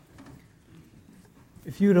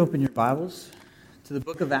If you would open your Bibles to the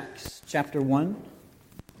book of Acts, chapter 1,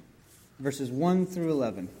 verses 1 through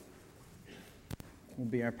 11, will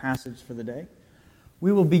be our passage for the day.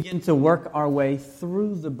 We will begin to work our way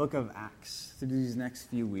through the book of Acts through these next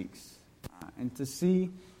few weeks and to see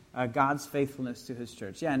God's faithfulness to His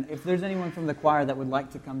church. Yeah, and if there's anyone from the choir that would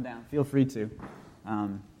like to come down, feel free to.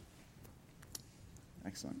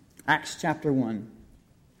 Excellent. Acts chapter 1.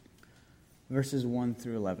 Verses 1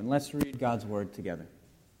 through 11. Let's read God's Word together.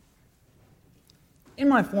 In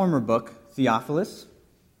my former book, Theophilus,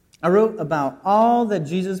 I wrote about all that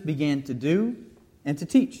Jesus began to do and to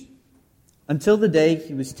teach, until the day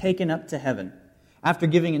He was taken up to heaven, after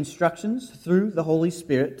giving instructions through the Holy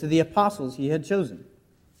Spirit to the apostles He had chosen.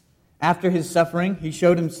 After His suffering, He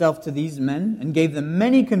showed Himself to these men and gave them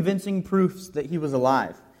many convincing proofs that He was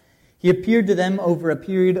alive. He appeared to them over a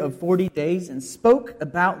period of 40 days and spoke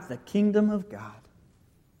about the kingdom of God.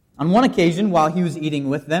 On one occasion, while He was eating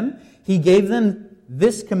with them, He gave them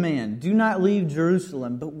this command: do not leave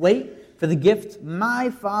Jerusalem, but wait for the gift my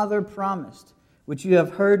Father promised, which you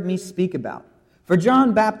have heard me speak about. For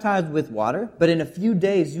John baptized with water, but in a few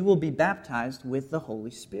days you will be baptized with the Holy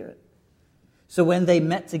Spirit. So when they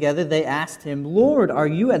met together, they asked Him, Lord, are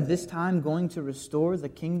you at this time going to restore the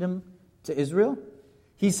kingdom to Israel?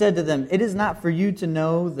 He said to them, it is not for you to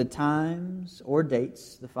know the times or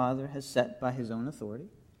dates the Father has set by His own authority,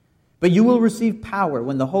 but you will receive power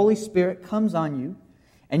when the Holy Spirit comes on you,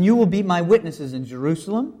 and you will be my witnesses in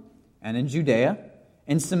Jerusalem and in Judea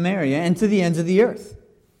and Samaria and to the ends of the earth.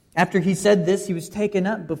 After He said this, He was taken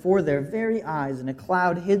up before their very eyes, and a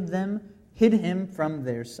cloud hid Him from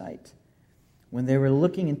their sight. When they were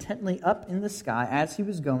looking intently up in the sky as He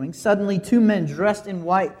was going, suddenly 2 men dressed in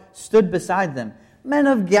white stood beside them. Men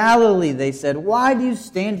of Galilee, they said, why do you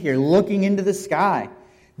stand here looking into the sky?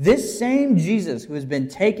 This same Jesus who has been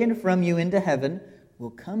taken from you into heaven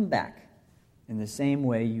will come back in the same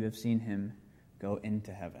way you have seen Him go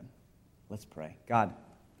into heaven. Let's pray. God,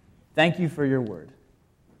 thank You for Your word.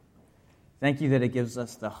 Thank You that it gives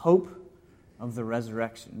us the hope of the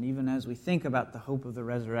resurrection. And even as we think about the hope of the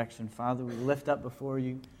resurrection, Father, we lift up before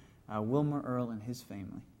You Wilmer Earl and his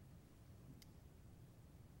family.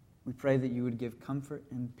 We pray that You would give comfort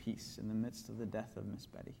and peace in the midst of the death of Miss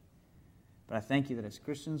Betty. But I thank You that as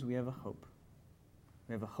Christians we have a hope.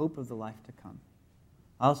 We have a hope of the life to come.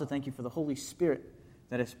 I also thank You for the Holy Spirit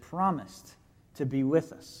that has promised to be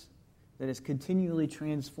with us, that is continually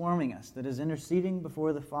transforming us, that is interceding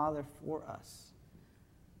before the Father for us.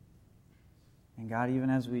 And God,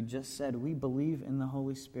 even as we just said, we believe in the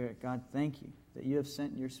Holy Spirit. God, thank You that You have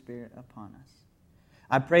sent Your Spirit upon us.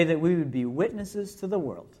 I pray that we would be witnesses to the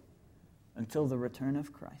world until the return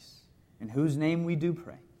of Christ, in whose name we do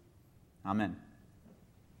pray. Amen.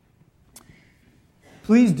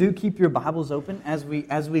 Please do keep your Bibles open as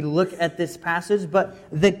we look at this passage, but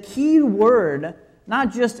the key word,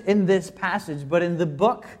 not just in this passage, but in the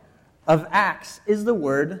book of Acts, is the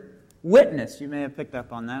word witness. You may have picked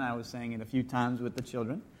up on that. I was saying it a few times with the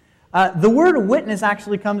children. The word witness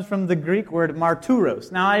actually comes from the Greek word marturos.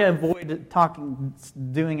 Now, I avoid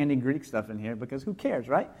doing any Greek stuff in here because who cares,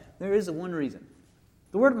 right? There is one reason.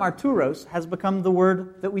 The word marturos has become the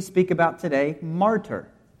word that we speak about today, martyr.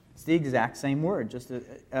 It's the exact same word, just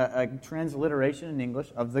a transliteration in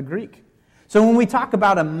English of the Greek. So when we talk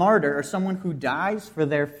about a martyr or someone who dies for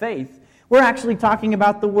their faith, we're actually talking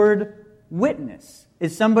about the word witness.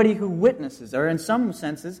 Is somebody who witnesses, or in some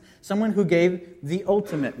senses, someone who gave the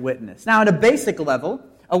ultimate witness. Now, at a basic level,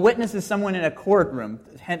 a witness is someone in a courtroom,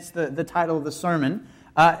 hence the title of the sermon.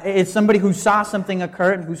 It's somebody who saw something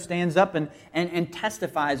occur and who stands up and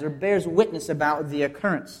testifies or bears witness about the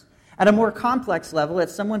occurrence. At a more complex level,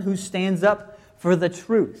 it's someone who stands up for the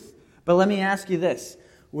truth. But let me ask you this.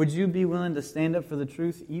 Would you be willing to stand up for the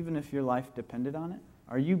truth even if your life depended on it?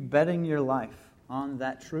 Are you betting your life on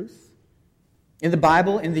that truth? In the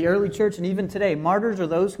Bible, in the early church, and even today, martyrs are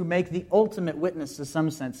those who make the ultimate witness to some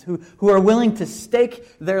sense, who are willing to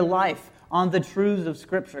stake their life on the truths of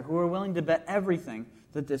Scripture, who are willing to bet everything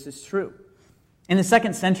that this is true. In the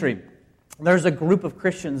 2nd century, there's a group of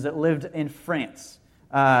Christians that lived in France.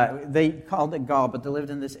 They called it Gaul, but they lived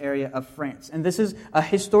in this area of France. And this is a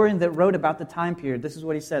historian that wrote about the time period. This is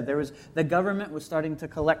what he said. The government was starting to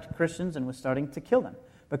collect Christians and was starting to kill them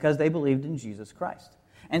because they believed in Jesus Christ.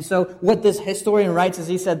 And so what this historian writes is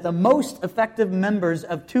he said the most effective members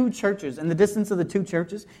of 2 churches, and the distance of the 2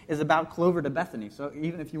 churches is about Clover to Bethany. So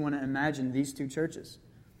even if you want to imagine these 2 churches,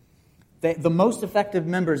 the most effective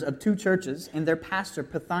members of 2 churches and their pastor,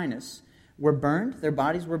 Pothinus, were burned. Their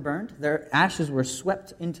bodies were burned. Their ashes were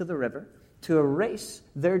swept into the river to erase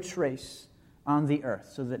their trace on the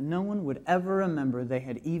earth so that no one would ever remember they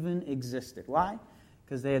had even existed. Why?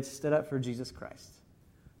 Because they had stood up for Jesus Christ.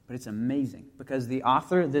 But it's amazing because the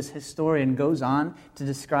author, this historian, goes on to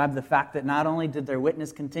describe the fact that not only did their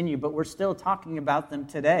witness continue, but we're still talking about them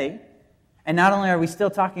today. And not only are we still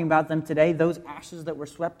talking about them today, those ashes that were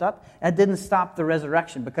swept up, that didn't stop the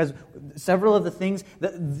resurrection because several of the things,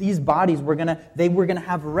 these bodies were going to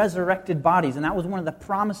have resurrected bodies. And that was one of the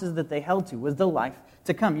promises that they held to, was the life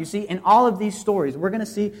to come. You see, in all of these stories, we're going to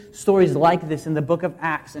see stories like this in the book of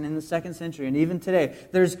Acts and in the 2nd century and even today.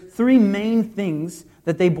 There's 3 main things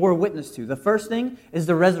that they bore witness to. The first thing is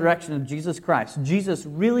the resurrection of Jesus Christ. Jesus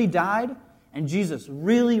really died and Jesus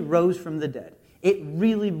really rose from the dead. It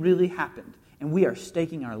really, really happened. And we are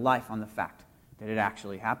staking our life on the fact that it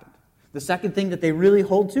actually happened. The second thing that they really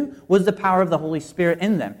hold to was the power of the Holy Spirit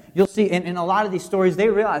in them. You'll see in a lot of these stories, they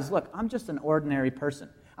realize, look, I'm just an ordinary person.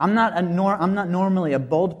 I'm not normally a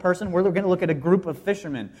bold person. We're going to look at a group of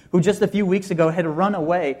fishermen who just a few weeks ago had run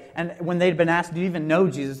away. And when they'd been asked, do you even know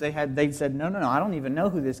Jesus? They'd said, no, I don't even know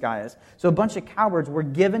who this guy is. So a bunch of cowards were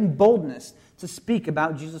given boldness to speak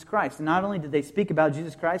about Jesus Christ. And not only did they speak about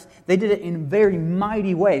Jesus Christ, they did it in very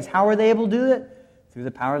mighty ways. How were they able to do it? Through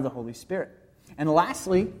the power of the Holy Spirit. And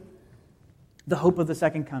lastly, the hope of the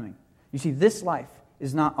second coming. You see, this life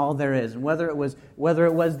is not all there is. And whether it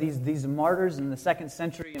was these martyrs in the 2nd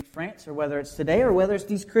century in France, or whether it's today, or whether it's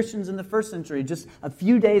these Christians in the 1st century, just a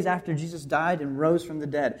few days after Jesus died and rose from the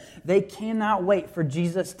dead, they cannot wait for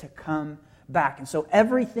Jesus to come back. And so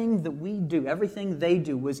everything that we do, everything they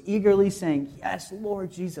do, was eagerly saying, yes,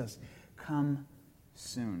 Lord Jesus, come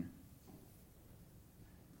soon.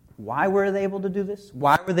 Why were they able to do this?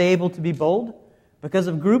 Why were they able to be bold? Because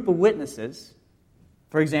a group of witnesses,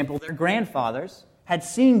 for example, their grandfathers, had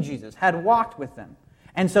seen Jesus, had walked with them.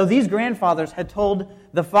 And so these grandfathers had told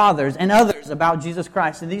the fathers and others about Jesus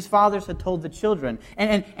Christ. And these fathers had told the children.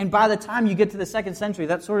 And by the time you get to the 2nd century,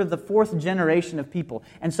 that's sort of the 4th generation of people.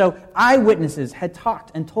 And so eyewitnesses had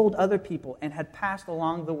talked and told other people and had passed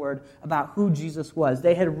along the word about who Jesus was.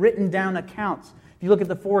 They had written down accounts. If you look at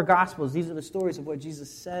the 4 Gospels, these are the stories of what Jesus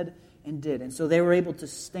said and did. And so they were able to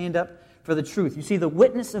stand up for the truth. You see, the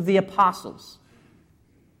witness of the apostles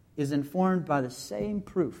is informed by the same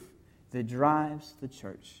proof that drives the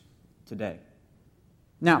church today.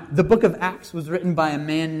 Now, the book of Acts was written by a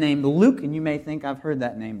man named Luke, and you may think I've heard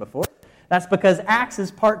that name before. That's because Acts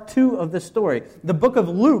is part 2 of the story. The book of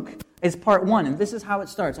Luke is part 1, and this is how it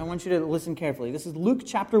starts. I want you to listen carefully. This is Luke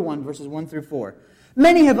chapter 1, verses 1 through 4.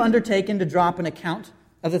 Many have undertaken to draw up an account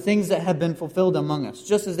of the things that have been fulfilled among us,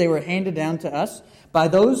 just as they were handed down to us by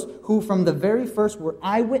those who from the very first were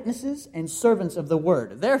eyewitnesses and servants of the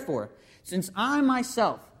word. Therefore, since I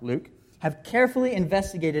myself, Luke, have carefully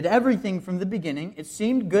investigated everything from the beginning, it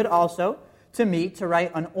seemed good also to me to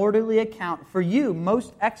write an orderly account for you,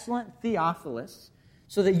 most excellent Theophilus,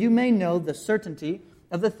 so that you may know the certainty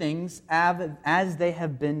of the things as they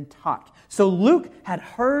have been taught. So Luke had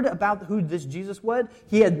heard about who this Jesus was.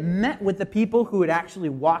 He had met with the people who had actually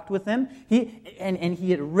walked with him. He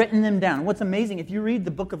had written them down. What's amazing, if you read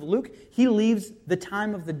the book of Luke, he leaves the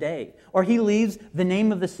time of the day, or he leaves the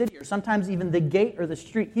name of the city, or sometimes even the gate or the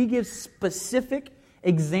street. He gives specific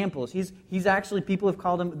examples. He's actually, people have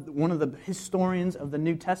called him one of the historians of the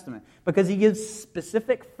New Testament because he gives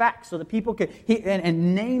specific facts so that people can,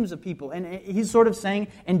 and names of people. And he's sort of saying,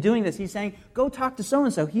 and doing this, he's saying, go talk to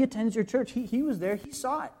so-and-so. He attends your church. He was there. He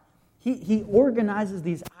saw it. He organizes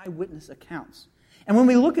these eyewitness accounts. And when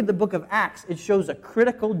we look at the book of Acts, it shows a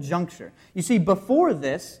critical juncture. You see, before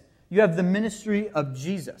this, you have the ministry of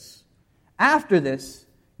Jesus. After this,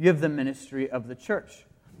 you have the ministry of the church.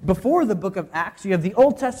 Before the book of Acts, you have the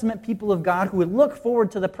Old Testament people of God who would look forward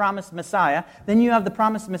to the promised Messiah. Then you have the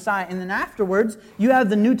promised Messiah. And then afterwards, you have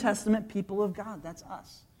the New Testament people of God. That's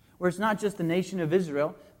us. Where it's not just the nation of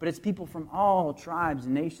Israel, but it's people from all tribes,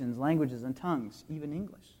 nations, languages, and tongues, even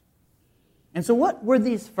English. And so what were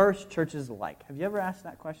these first churches like? Have you ever asked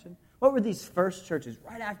that question? What were these first churches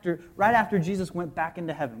right after Jesus went back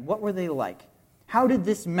into heaven? What were they like? How did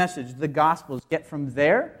this message, the Gospels, get from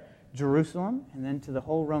there, Jerusalem, and then to the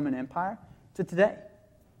whole Roman Empire, to today,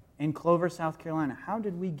 in Clover, South Carolina? How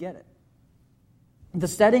did we get it? The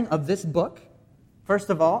setting of this book, first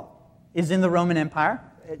of all, is in the Roman Empire.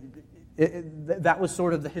 That was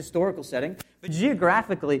sort of the historical setting. But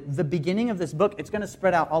geographically, the beginning of this book, it's going to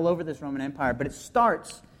spread out all over this Roman Empire, but it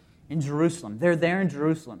starts in Jerusalem. They're there in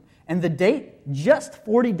Jerusalem. And the date, just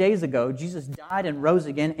 40 days ago, Jesus died and rose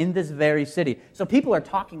again in this very city. So people are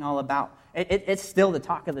talking all about it's still the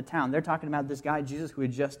talk of the town. They're talking about this guy, Jesus, who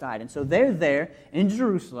had just died. And so they're there in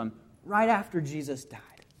Jerusalem right after Jesus died.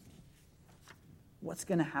 What's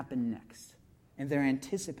going to happen next? and they're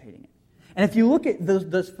anticipating it. And if you look at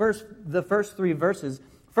the first three verses,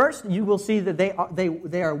 first you will see that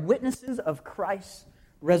they are witnesses of Christ's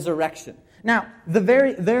resurrection. Now,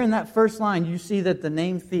 there in that first line, you see that the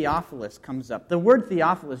name Theophilus comes up. The word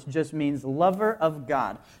Theophilus just means lover of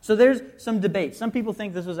God. So there's some debate. Some people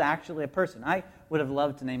think this was actually a person. I would have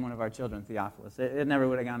loved to name one of our children Theophilus. It never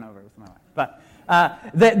would have gone over with my wife.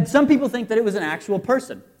 But some people think that it was an actual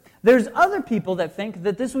person. There's other people that think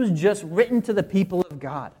that this was just written to the people of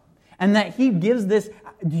God. And that he gives this,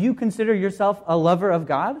 do you consider yourself a lover of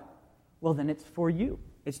God? Well, then it's for you.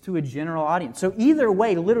 It's to a general audience. So either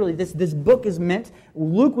way, literally, this book is meant,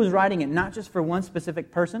 Luke was writing it not just for one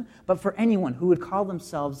specific person, but for anyone who would call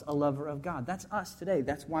themselves a lover of God. That's us today.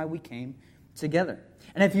 That's why we came together.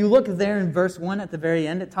 And if you look there in verse 1 at the very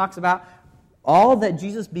end, it talks about all that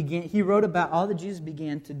Jesus began, he wrote about all that Jesus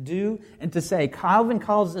began to do and to say. Calvin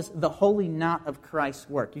calls this the holy knot of Christ's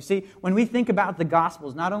work. You see, when we think about the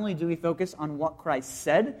Gospels, not only do we focus on what Christ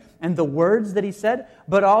said and the words that he said,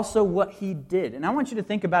 but also what he did. And I want you to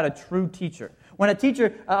think about a true teacher. When a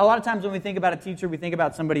teacher, a lot of times when we think about a teacher, we think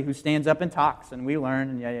about somebody who stands up and talks and we learn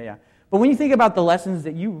and yeah. But when you think about the lessons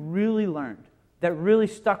that you really learned, that really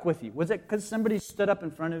stuck with you, was it because somebody stood up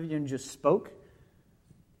in front of you and just spoke?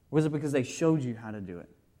 Or was it because they showed you how to do it?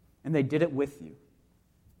 And they did it with you.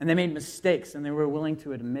 And they made mistakes and they were willing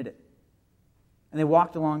to admit it. And they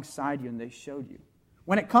walked alongside you and they showed you.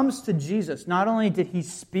 When it comes to Jesus, not only did he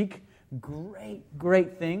speak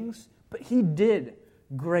great things, but he did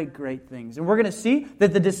great things. And we're going to see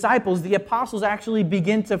that the disciples, the apostles, actually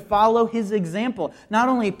begin to follow his example. Not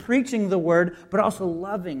only preaching the word, but also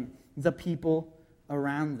loving the people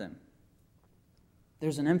around them.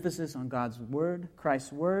 There's an emphasis on God's word,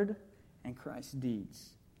 and Christ's deeds.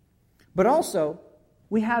 But also,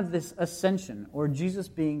 we have this ascension, or Jesus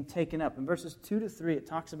being taken up. In verses 2 to 3, it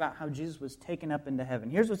talks about how Jesus was taken up into heaven.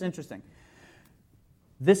 Here's what's interesting.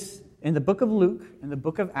 This, in the book of Luke, in the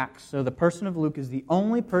book of Acts, so the person of Luke is the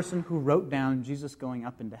only person who wrote down Jesus going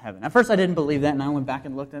up into heaven. At first I didn't believe that, and I went back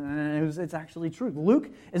and looked at it, and it's actually true. Luke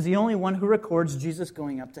is the only one who records Jesus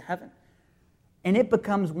going up to heaven. And it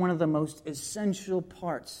becomes one of the most essential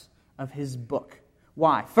parts of his book.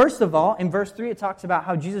 Why? First of all, in verse 3, it talks about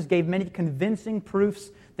how Jesus gave many convincing proofs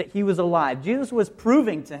that he was alive. Jesus was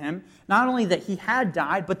proving to him not only that he had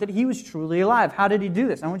died, but that he was truly alive. How did he do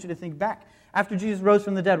this? I want you to think back. After Jesus rose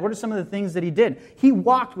from the dead, what are some of the things that he did? He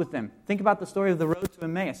walked with them. Think about the story of the road to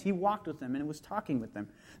Emmaus. He walked with them and was talking with them.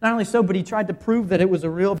 Not only so, but he tried to prove that it was a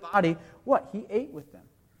real body. What? He ate with them.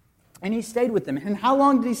 And he stayed with them. And how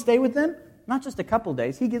long did he stay with them? Not just a couple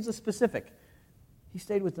days. He gives a specific. He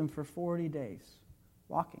stayed with them for 40 days,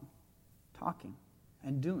 walking, talking,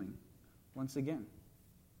 and doing once again.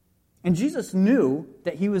 And Jesus knew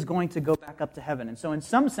that he was going to go back up to heaven. And so in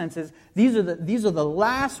some senses, these are the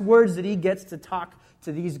last words that he gets to talk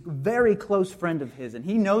to these very close friend of his. And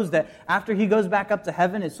he knows that after he goes back up to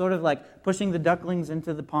heaven, it's sort of like pushing the ducklings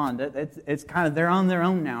into the pond. It's kind of, they're on their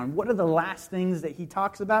own now. And what are the last things that he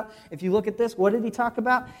talks about? If you look at this, what did he talk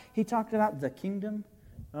about? He talked about the kingdom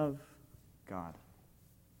of God.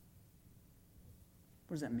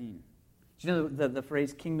 What does that mean? Do you know the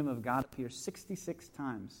phrase kingdom of God appears 66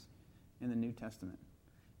 times in the New Testament?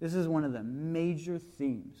 This is one of the major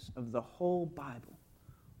themes of the whole Bible.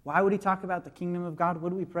 Why would he talk about the kingdom of God? What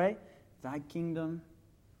do we pray? Thy kingdom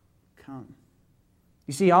come.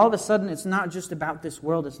 You see, all of a sudden, it's not just about this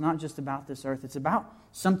world. It's not just about this earth. It's about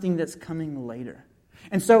something that's coming later.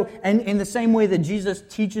 And so, and in the same way that Jesus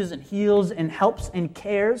teaches and heals and helps and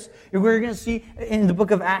cares, we're going to see in the book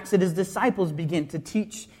of Acts that his disciples begin to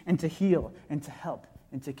teach and to heal and to help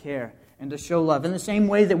and to care and to show love. In the same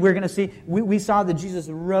way that we're going to see, we saw that Jesus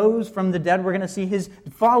rose from the dead, we're going to see his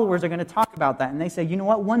followers are going to talk about that. And they say, you know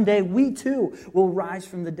what, one day we too will rise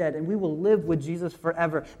from the dead and we will live with Jesus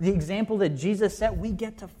forever. The example that Jesus set, we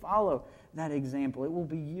get to follow that example. It will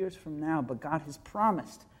be years from now, but God has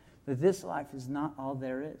promised that this life is not all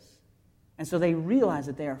there is. And so they realize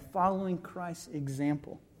that they are following Christ's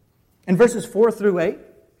example. In verses 4 through 8,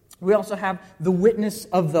 we also have the witness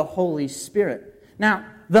of the Holy Spirit. Now,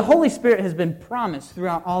 the Holy Spirit has been promised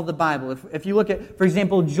throughout all the Bible. If you look at, for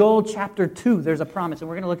example, Joel chapter 2, there's a promise. And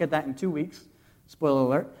we're going to look at that in 2 weeks. Spoiler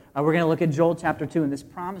alert. We're going to look at Joel chapter 2 and this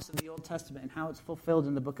promise of the Old Testament and how it's fulfilled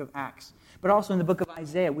in the book of Acts. But also in the book of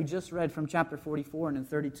Isaiah, we just read from chapter 44 and in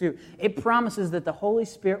 32. It promises that the Holy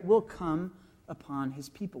Spirit will come upon his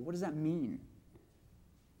people. What does that mean?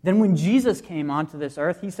 Then when Jesus came onto this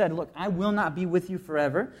earth, he said, look, I will not be with you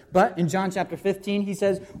forever. But in John chapter 15, he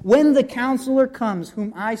says, when the Counselor comes,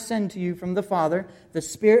 whom I send to you from the Father, the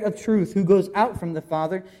Spirit of truth who goes out from the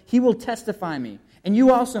Father, he will testify me. And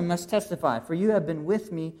you also must testify, for you have been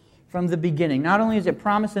with me from the beginning. Not only is it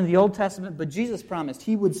promised in the Old Testament, but Jesus promised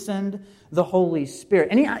He would send the Holy Spirit.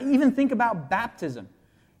 And even think about baptism.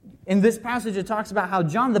 In this passage, it talks about how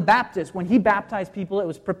John the Baptist, when he baptized people, it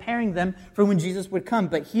was preparing them for when Jesus would come.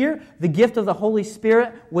 But here, the gift of the Holy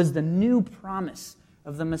Spirit was the new promise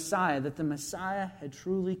of the Messiah, that the Messiah had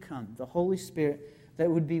truly come, the Holy Spirit that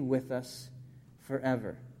would be with us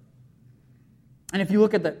forever. And if you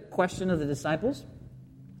look at the question of the disciples,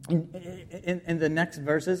 in the next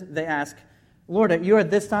verses, they ask, Lord, you are at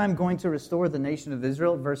this time going to restore the nation of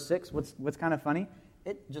Israel. Verse 6, what's kind of funny?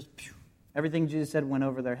 It just, everything Jesus said wait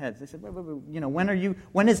over their heads. They said, wait,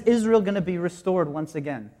 when is Israel going to be restored once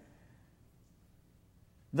again?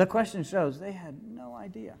 The question shows they had no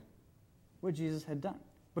idea what Jesus had done.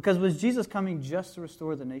 Because was Jesus coming just to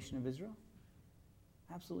restore the nation of Israel?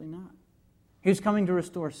 Absolutely not. He was coming to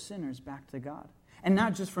restore sinners back to God. And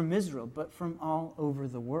not just from Israel, but from all over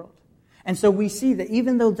the world. And so we see that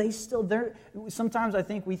even though sometimes I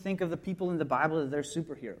think we think of the people in the Bible that they're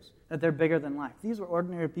superheroes, that they're bigger than life. These were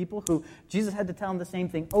ordinary people who Jesus had to tell them the same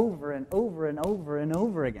thing over and over and over and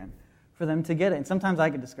over again for them to get it. And sometimes I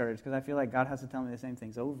get discouraged because I feel like God has to tell me the same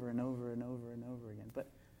things over and over and over and over again. But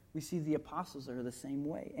we see the apostles are the same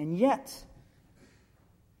way. And yet,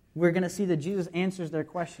 we're going to see that Jesus answers their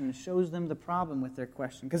question and shows them the problem with their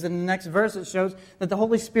question. Because in the next verse it shows that the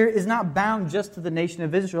Holy Spirit is not bound just to the nation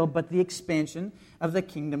of Israel, but the expansion of the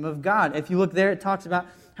kingdom of God. If you look there, it talks about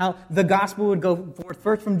how the gospel would go forth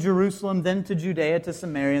first from Jerusalem, then to Judea, to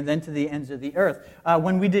Samaria, and then to the ends of the earth.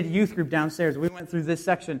 When we did youth group downstairs, we went through this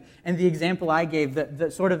section, and the example I gave,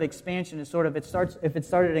 the sort of expansion is sort of, it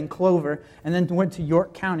started in Clover, and then went to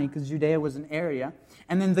York County, because Judea was an area,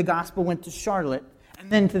 and then the gospel went to Charlotte, and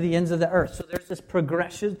then to the ends of the earth. So there's this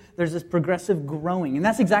progressive growing. And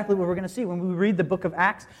that's exactly what we're going to see. When we read the book of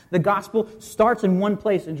Acts, the gospel starts in one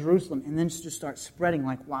place in Jerusalem and then just starts spreading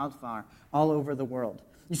like wildfire all over the world.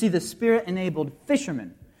 You see, the Spirit-enabled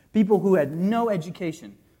fishermen, people who had no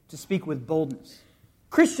education, to speak with boldness.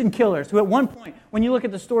 Christian killers, who at one point, when you look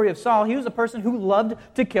at the story of Saul, he was a person who loved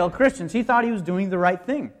to kill Christians. He thought he was doing the right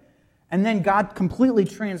thing. And then God completely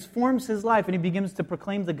transforms his life and he begins to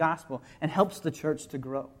proclaim the gospel and helps the church to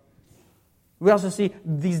grow. We also see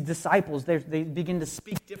these disciples, they begin to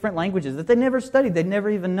speak different languages that they never studied, they'd never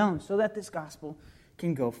even known, so that this gospel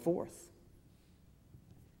can go forth.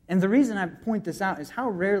 And the reason I point this out is how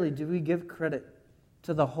rarely do we give credit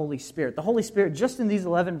to the Holy Spirit. The Holy Spirit, just in these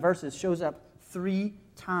 11 verses, shows up 3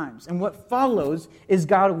 times. And what follows is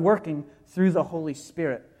God working through the Holy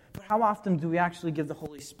Spirit. But how often do we actually give the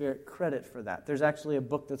Holy Spirit credit for that? There's actually a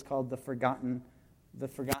book that's called The Forgotten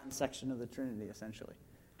Section of the Trinity, essentially.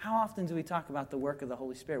 How often do we talk about the work of the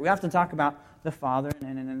Holy Spirit? We often talk about the Father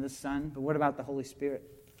and the Son, but what about the Holy Spirit?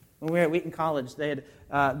 When we were at Wheaton College, they had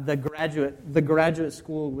the graduate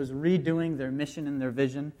school was redoing their mission and their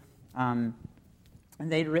vision, and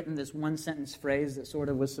they'd written this one-sentence phrase that sort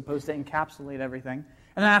of was supposed to encapsulate everything.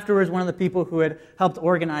 And then afterwards, one of the people who had helped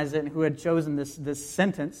organize it and who had chosen this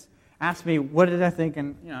sentence asked me, what did I think?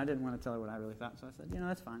 And, I didn't want to tell her what I really thought. So I said,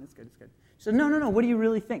 that's fine. It's good. She said, no. What do you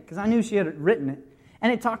really think? Because I knew she had written it.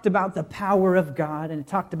 And it talked about the power of God. And it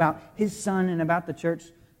talked about His Son and about the church.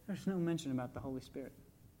 There's no mention about the Holy Spirit.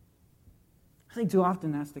 I think too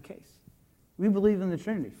often that's the case. We believe in the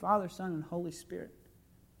Trinity, Father, Son, and Holy Spirit.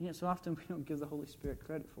 And yet so often we don't give the Holy Spirit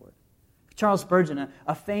credit for it. Charles Spurgeon,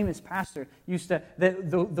 a famous pastor, used to,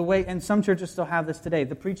 the way, and some churches still have this today,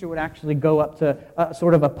 the preacher would actually go up to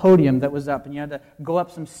sort of a podium that was up, and you had to go up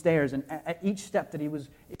some stairs, and at each step that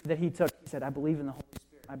he took, he said, I believe in the Holy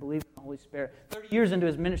Spirit, I believe in the Holy Spirit. 30 years into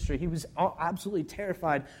his ministry, he was absolutely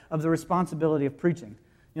terrified of the responsibility of preaching.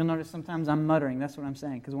 You'll notice sometimes I'm muttering, that's what I'm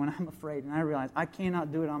saying, because when I'm afraid, and I realize I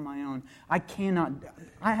cannot do it on my own, I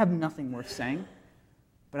have nothing worth saying,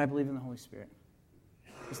 but I believe in the Holy Spirit.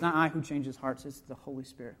 It's not I who changes hearts, it's the Holy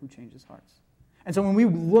Spirit who changes hearts. And so when we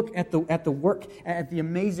look at the work, at the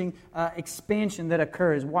amazing expansion that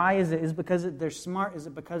occurs, why is it? Is it because they're smart? Is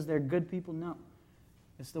it because they're good people? No.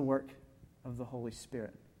 It's the work of the Holy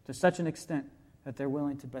Spirit to such an extent that they're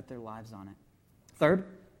willing to bet their lives on it. Third,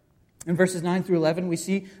 in verses 9 through 11, we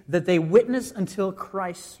see that they witness until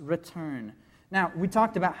Christ's return. Now, we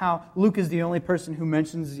talked about how Luke is the only person who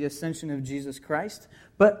mentions the ascension of Jesus Christ.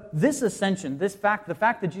 But this ascension, the fact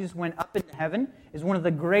that Jesus went up into heaven, is one of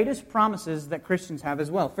the greatest promises that Christians have as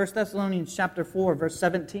well. 1 Thessalonians chapter 4, verse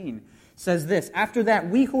 17 says this, After that,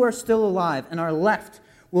 we who are still alive and are left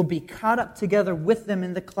will be caught up together with them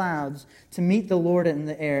in the clouds to meet the Lord in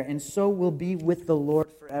the air, and so will be with the Lord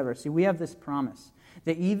forever. See, we have this promise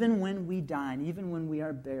that even when we die and even when we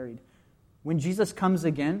are buried, when Jesus comes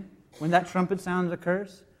again, when that trumpet sound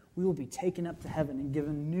occurs, we will be taken up to heaven and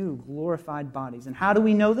given new glorified bodies. And how do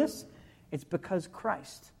we know this? It's because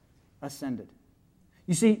Christ ascended.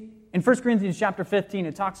 You see, in 1 Corinthians chapter 15,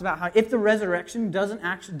 it talks about how if the resurrection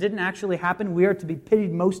didn't actually happen, we are to be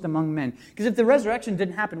pitied most among men. Because if the resurrection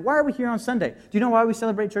didn't happen, why are we here on Sunday? Do you know why we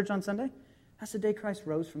celebrate church on Sunday? That's the day Christ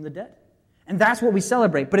rose from the dead. And that's what we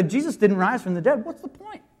celebrate. But if Jesus didn't rise from the dead, what's the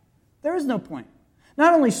point? There is no point.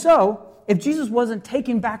 Not only so, if Jesus wasn't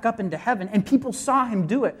taken back up into heaven and people saw him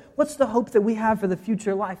do it, what's the hope that we have for the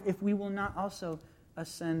future life if we will not also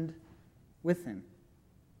ascend with him?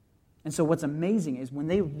 And so what's amazing is when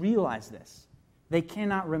they realize this, they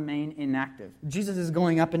cannot remain inactive. Jesus is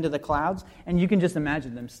going up into the clouds, and you can just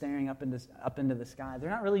imagine them staring up into the sky. They're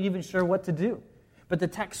not really even sure what to do. But the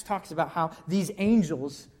text talks about how these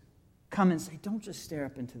angels come and say, don't just stare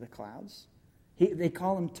up into the clouds. They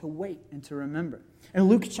call him to wait and to remember. And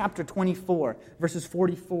Luke chapter 24, verses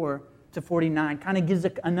 44 to 49, kind of gives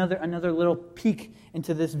another little peek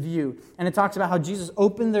into this view. And it talks about how Jesus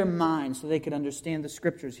opened their minds so they could understand the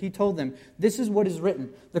Scriptures. He told them, this is what is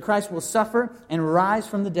written. The Christ will suffer and rise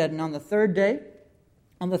from the dead, and on the third day,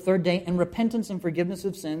 and repentance and forgiveness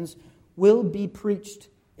of sins will be preached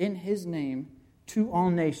in his name to all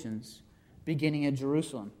nations, beginning at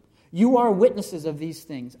Jerusalem. You are witnesses of these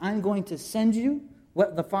things. I'm going to send you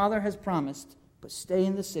what the Father has promised, but stay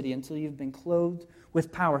in the city until you've been clothed with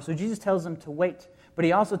power. So Jesus tells them to wait, but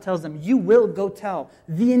he also tells them, you will go tell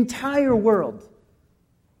the entire world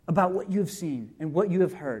about what you've seen and what you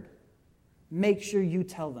have heard. Make sure you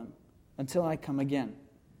tell them until I come again.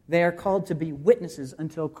 They are called to be witnesses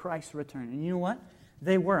until Christ's return. And you know what?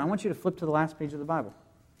 They were. I want you to flip to the last page of the Bible.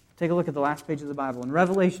 Take a look at the last page of the Bible. In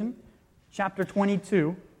Revelation chapter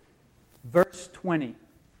 22, verse 20.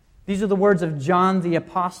 These are the words of John the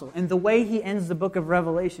Apostle. And the way he ends the book of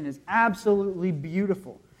Revelation is absolutely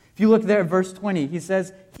beautiful. If you look there at verse 20, he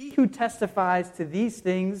says, he who testifies to these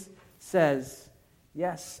things says,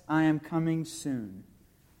 yes, I am coming soon.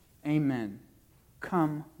 Amen.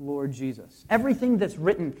 Come, Lord Jesus. Everything that's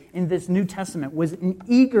written in this New Testament was an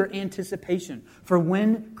eager anticipation for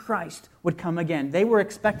when Christ would come again. They were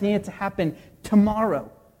expecting it to happen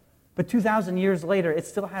tomorrow. But 2,000 years later, it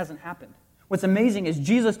still hasn't happened. What's amazing is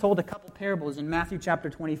Jesus told a couple parables in Matthew chapter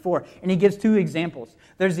 24, and he gives two examples.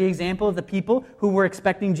 There's the example of the people who were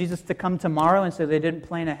expecting Jesus to come tomorrow, and so they didn't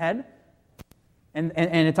plan ahead. And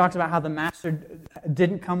it talks about how the master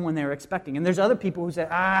didn't come when they were expecting. And there's other people who said,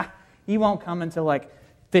 he won't come until like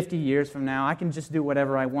 50 years from now. I can just do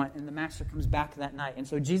whatever I want. And the master comes back that night. And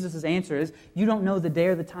so Jesus' answer is, you don't know the day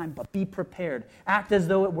or the time, but be prepared. Act as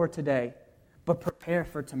though it were today, but prepare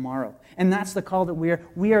for tomorrow. And that's the call that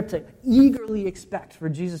we are to eagerly expect for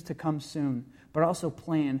Jesus to come soon, but also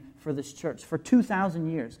plan for this church. For 2,000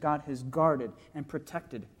 years, God has guarded and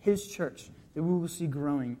protected his church that we will see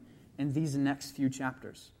growing in these next few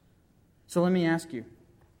chapters. So let me ask you,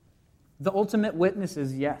 the ultimate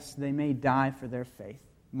witnesses, yes, they may die for their faith,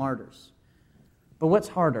 martyrs. But what's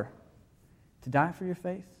harder, to die for your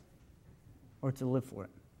faith or to live for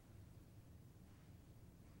it?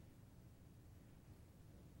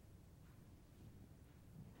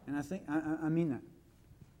 And I think I mean that.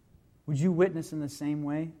 Would you witness in the same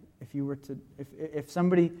way if you were to,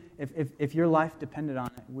 if your life depended on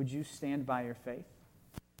it? Would you stand by your faith?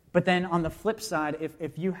 But then on the flip side,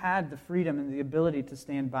 if you had the freedom and the ability to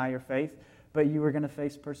stand by your faith, but you were going to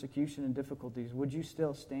face persecution and difficulties, would you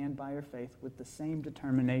still stand by your faith with the same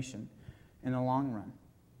determination in the long run?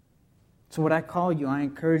 So what I call you, I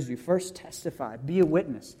encourage you, first testify, be a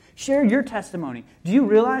witness. Share your testimony. Do you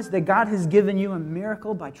realize that God has given you a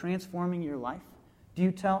miracle by transforming your life? Do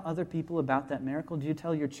you tell other people about that miracle? Do you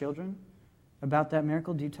tell your children about that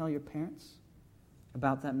miracle? Do you tell your parents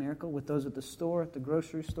about that miracle with those at the store, at the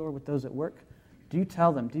grocery store, with those at work? Do you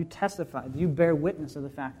tell them? Do you testify? Do you bear witness of the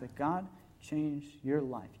fact that God changed your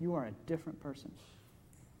life? You are a different person.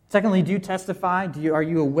 Secondly, do you testify? Are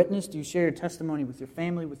you a witness? Do you share your testimony with your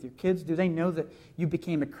family, with your kids? Do they know that you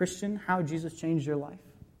became a Christian, how Jesus changed your life?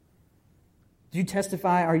 Do you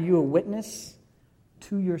testify? Are you a witness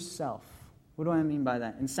to yourself? What do I mean by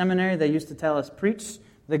that? In seminary, they used to tell us, preach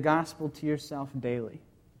the gospel to yourself daily.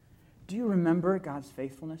 Do you remember God's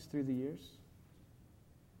faithfulness through the years?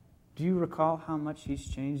 Do you recall how much he's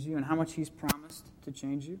changed you and how much he's promised to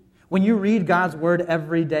change you? When you read God's word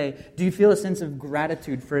every day, do you feel a sense of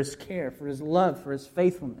gratitude for his care, for his love, for his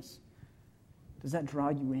faithfulness? Does that draw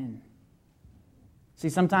you in? See,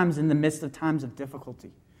 sometimes in the midst of times of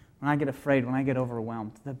difficulty, when I get afraid, when I get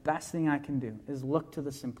overwhelmed, the best thing I can do is look to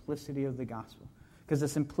the simplicity of the gospel. Because the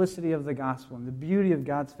simplicity of the gospel and the beauty of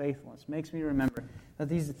God's faithfulness makes me remember That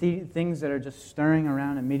these things that are just stirring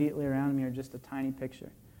around immediately around me are just a tiny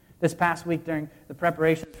picture. This past week during the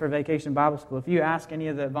preparations for Vacation Bible School, if you ask any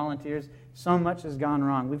of the volunteers, so much has gone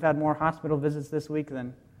wrong. We've had more hospital visits this week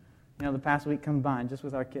than the past week combined, just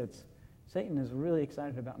with our kids. Satan is really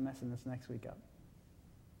excited about messing this next week up.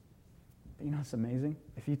 But you know what's amazing?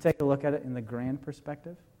 If you take a look at it in the grand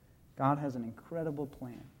perspective, God has an incredible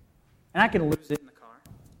plan. And I can lose it in the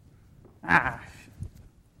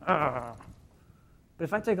car. But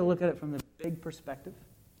if I take a look at it from the big perspective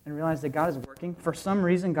and realize that God is working, for some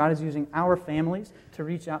reason God is using our families to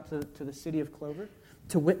reach out to the city of Clover,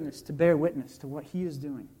 to witness, to bear witness to what He is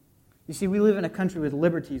doing. You see, we live in a country with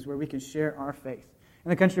liberties where we can share our faith. In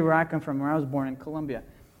the country where I come from, where I was born in Colombia,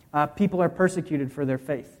 people are persecuted for their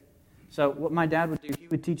faith. So what my dad would do, he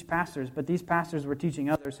would teach pastors, but these pastors were teaching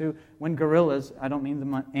others who, when guerrillas, I don't mean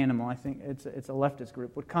the animal, I think it's a leftist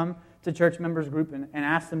group, would come to church members' group and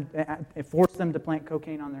ask them, force them to plant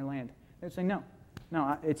cocaine on their land. They would say, no,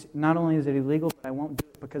 it's not only is it illegal, but I won't do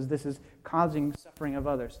it because this is causing suffering of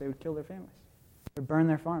others. They would kill their families. They would burn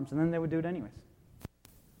their farms, and then they would do it anyways.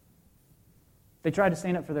 They tried to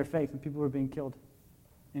stand up for their faith, and people were being killed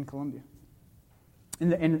in Colombia.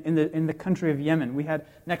 In the country of Yemen, we had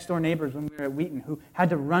next-door neighbors when we were at Wheaton who had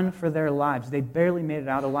to run for their lives. They barely made it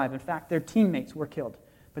out alive. In fact, their teammates were killed,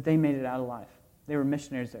 but they made it out alive. They were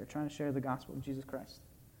missionaries there trying to share the gospel of Jesus Christ.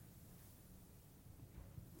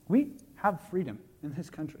 We have freedom in this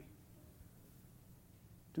country.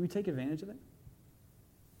 Do we take advantage of it?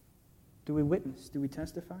 Do we witness? Do we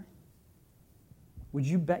testify? Would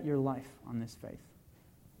you bet your life on this faith?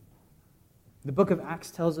 The book of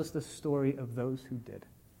Acts tells us the story of those who did.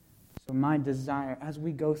 So my desire, as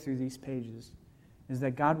we go through these pages, is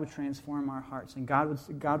that God would transform our hearts and God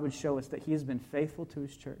would show us that He has been faithful to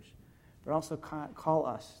His church, but also call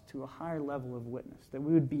us to a higher level of witness, that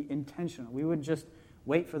we would be intentional. We would just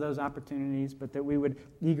wait for those opportunities, but that we would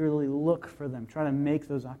eagerly look for them, try to make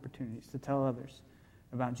those opportunities to tell others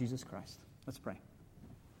about Jesus Christ. Let's pray.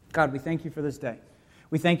 God, we thank You for this day.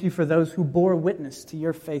 We thank You for those who bore witness to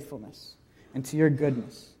Your faithfulness and to Your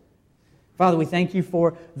goodness. Father, we thank You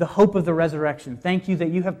for the hope of the resurrection. Thank You that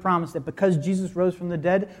You have promised that because Jesus rose from the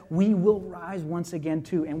dead, we will rise once again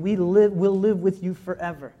too, and will live with You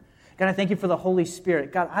forever. God, I thank You for the Holy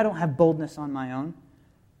Spirit. God, I don't have boldness on my own,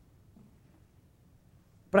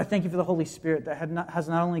 but I thank You for the Holy Spirit that has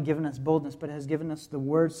not only given us boldness, but has given us the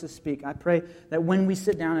words to speak. I pray that when we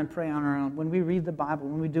sit down and pray on our own, when we read the Bible,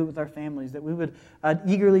 when we do it with our families, that we would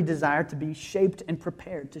eagerly desire to be shaped and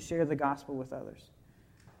prepared to share the gospel with others.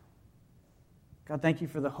 God, thank You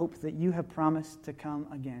for the hope that You have promised to come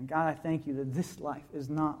again. God, I thank You that this life is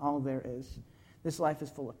not all there is. This life is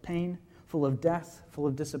full of pain, full of death, full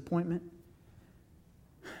of disappointment,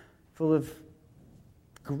 full of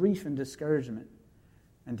grief and discouragement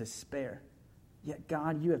and despair. Yet,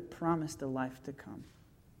 God, You have promised a life to come.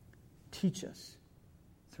 Teach us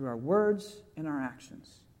through our words and our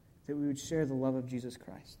actions that we would share the love of Jesus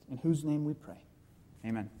Christ, in whose name we pray.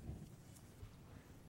 Amen.